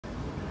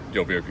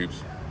Yo, Bear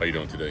Peeps, how you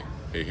doing today?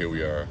 Hey, here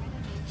we are,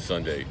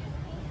 Sunday,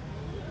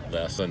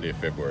 last Sunday of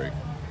February,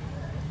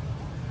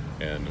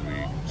 and we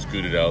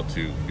scooted out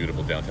to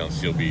beautiful downtown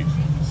Seal Beach,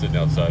 sitting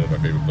outside of our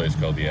favorite place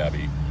called the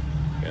Abbey,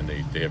 and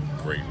they have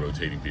great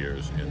rotating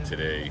beers, and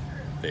today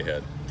they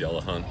had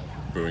Dela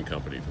Brewing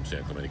Company from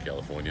San Clemente,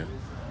 California.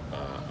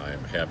 I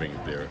am having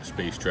their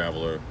Space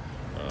Traveler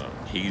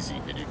hazy,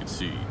 and you can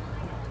see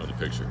on the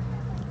picture,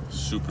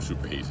 super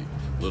hazy,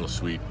 a little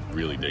sweet,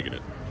 really digging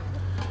it.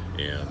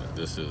 And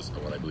this is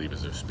what I believe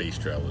is their Space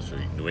Traveler, so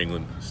New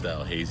England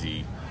style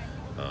hazy,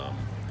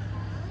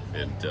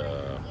 and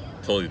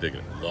totally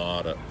digging it. A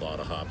lot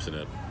of hops in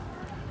it.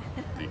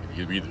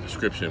 You read the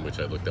description, which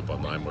I looked up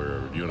online. We were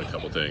reviewing a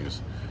couple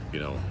things. You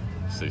know,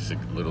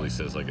 it literally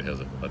says like it has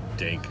a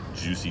dank,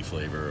 juicy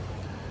flavor,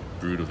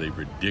 brewed with a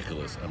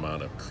ridiculous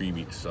amount of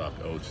creamy,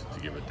 soft oats to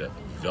give it that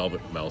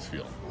velvet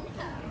mouthfeel.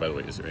 And by the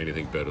way, is there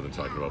anything better than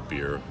talking about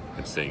beer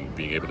and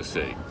being able to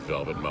say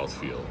velvet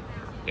mouthfeel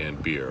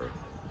and beer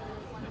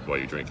while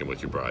you're drinking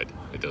with your bride?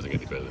 It doesn't get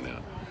any better than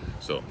that.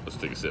 So let's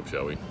take a sip,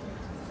 shall we?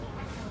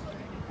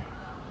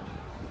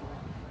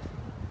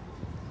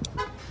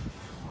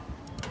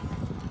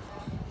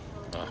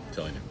 I'm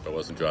telling you, if I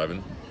wasn't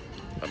driving,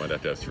 I might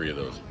have to have 3 of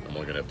those. I'm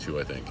only gonna have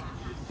 2, I think.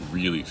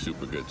 Really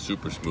super good,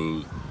 super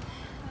smooth.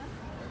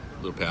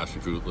 Little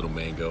passion fruit, little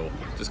mango.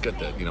 Just got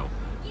that, you know,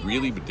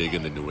 really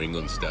digging the New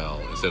England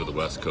style instead of the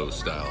West Coast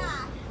style.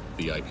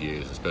 The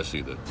IPAs,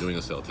 especially the New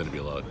England style, tend to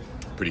be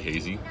pretty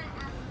hazy.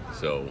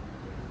 So,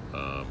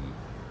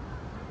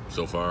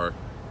 so far,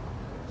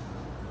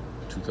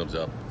 2 thumbs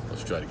up.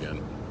 Let's try it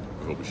again.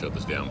 I hope we shut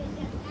this down.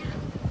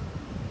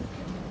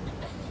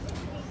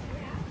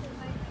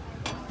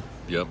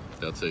 Yep,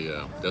 that's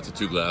a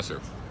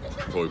 2-glasser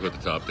before we put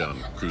the top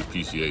down. Cruise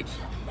PCH.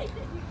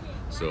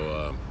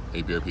 So,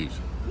 hey, Beer Peeps,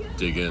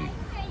 dig in.